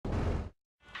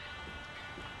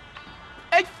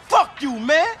Hey, fuck you,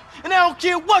 man. And I don't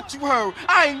care what you heard.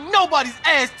 I ain't nobody's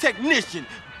ass technician,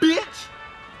 bitch.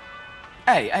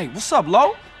 Hey, what's up,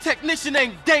 Lo? Technician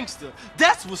ain't gangster.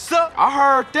 That's what's up. I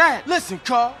heard that. Listen,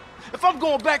 Carl. If I'm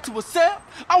going back to a cell,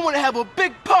 I want to have a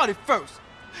big party first.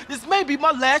 This may be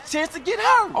my last chance to get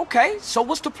hurt. Okay, so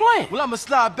what's the plan? Well, I'ma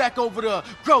slide back over to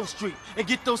Grove Street and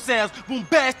get those sounds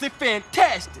bombastic,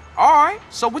 fantastic. All right,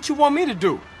 so what you want me to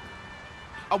do?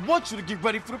 I want you to get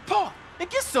ready for the party and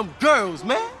get some girls,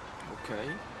 man.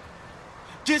 Okay.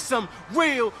 Get some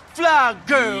real fly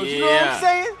girls, you know what I'm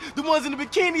saying? The ones in the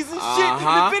bikinis and shit in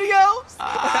the videos.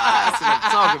 That's what I'm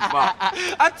talking about.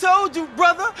 I told you,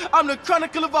 brother, I'm the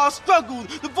chronicle of our struggles,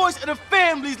 the voice of the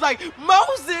families, like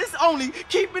Moses, only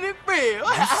keeping it real.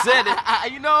 You said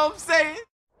it. You know what I'm saying?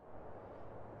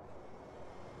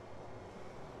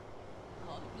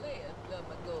 All the players love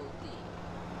my gold team.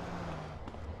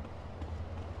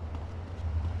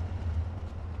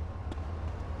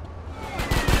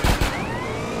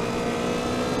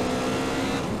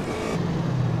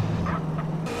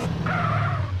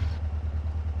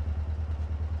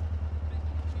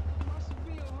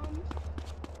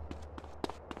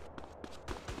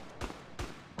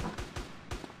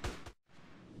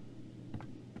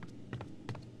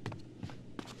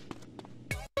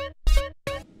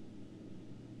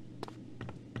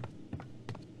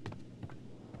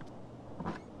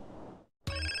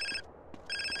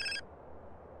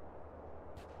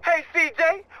 Hey,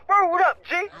 CJ, word up,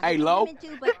 G? Hey, Lo.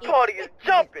 This party is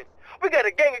jumping. We got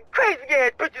a gang of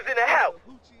crazy-ass bitches in the house.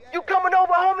 You coming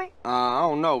over, homie? I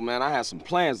don't know, man. I had some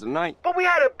plans tonight. But we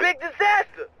had a big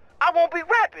disaster. I won't be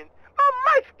rapping. My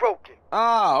mic's broken.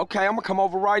 Ah, okay. I'm gonna come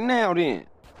over right now, then.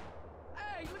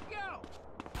 Hey, look out!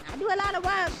 I do a lot of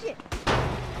wild shit.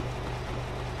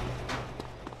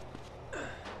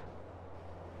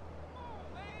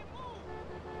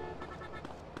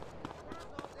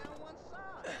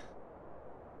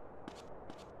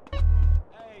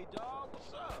 Hey, dog,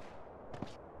 what's up?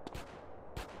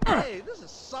 Hey, this is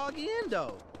soggy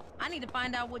Endo. I need to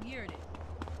find out what year it is.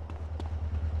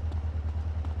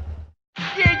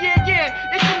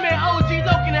 Yeah. It's your man OG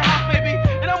Loke in the house, baby.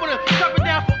 And I'm gonna drop it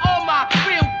down for all my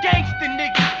real gangster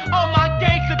niggas. All my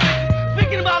gangster bitches.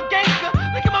 Speaking about gangster,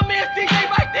 look at my man CJ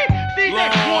right there. CJ,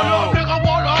 what up, nigga,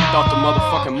 what up? Thought the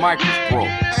motherfucking mic was broke.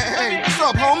 Hey, what's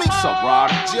up, homie? What's up, Rod?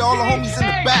 G, all the homies in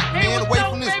the back, man, away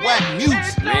from this whack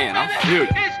music. Man, I feel you.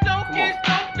 It's no,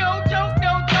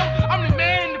 I'm the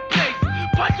man in the place.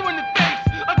 Punch you in the face.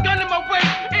 A gun in my waist.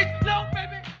 It's no,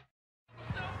 baby.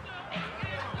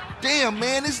 Damn,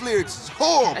 man, this lyrics is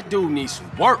horrible. That dude needs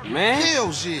some work, man.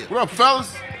 Hell yeah. What up,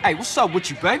 fellas? Hey, what's up with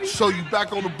you, baby? So you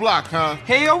back on the block, huh?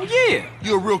 Hell yeah.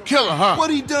 You a real killer, huh?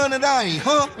 What he done that I ain't,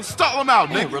 huh? Let's stall him out,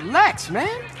 Man, nigga. relax,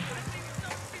 man.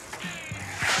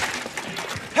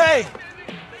 Hey,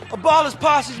 a baller's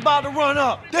posse's about to run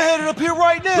up. They're headed up here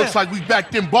right now. Looks like we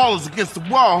backed them ballers against the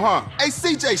wall, huh? Hey,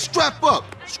 CJ, strap up.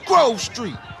 It's Grove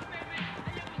Street.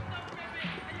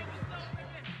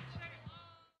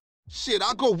 Shit,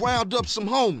 I'll go round up some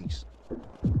homies.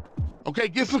 Okay,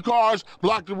 get some cars,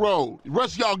 block the road. The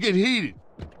rest of y'all get heated.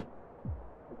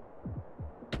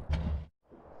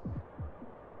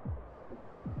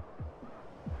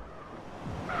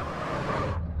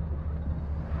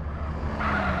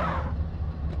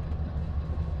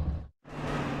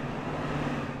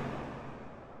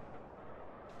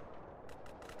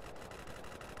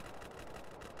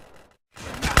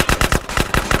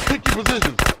 Pick your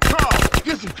positions. Carl,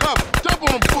 get some cover. Jump on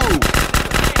them fools.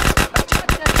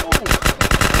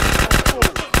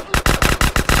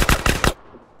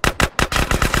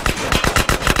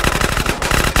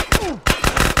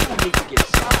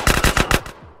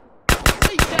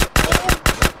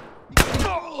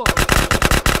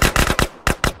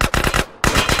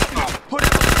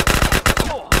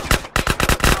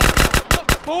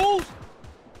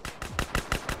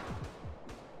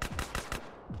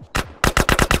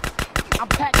 I'm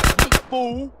packing heat,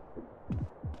 fool.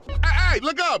 Hey,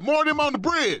 look up. More of them on the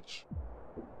bridge.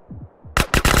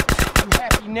 You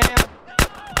happy now?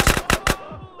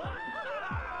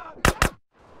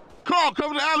 Carl,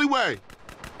 cover the alleyway.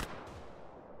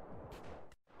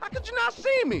 How could you not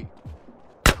see me?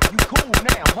 You cool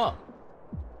now, huh?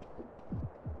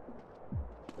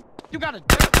 You got a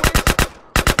death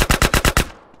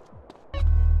wish?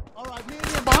 All right, man.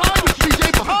 Behind us,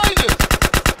 CJ, behind us.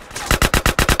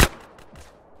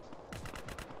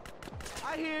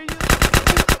 I hear you.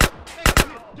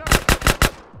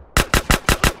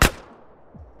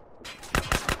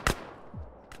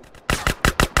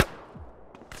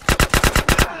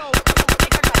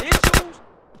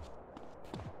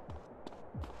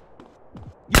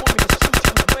 You want me to shoot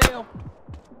you as well?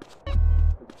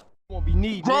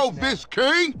 need Grove this this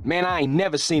king? Man, I ain't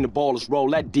never seen the ballers roll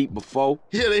that deep before.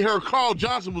 Yeah, they heard Carl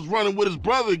Johnson was running with his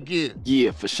brother again.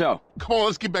 Yeah, for sure. Come on,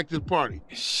 let's get back to the party.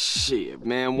 Shit,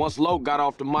 man, once Lo got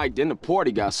off the mic, then the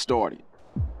party got started.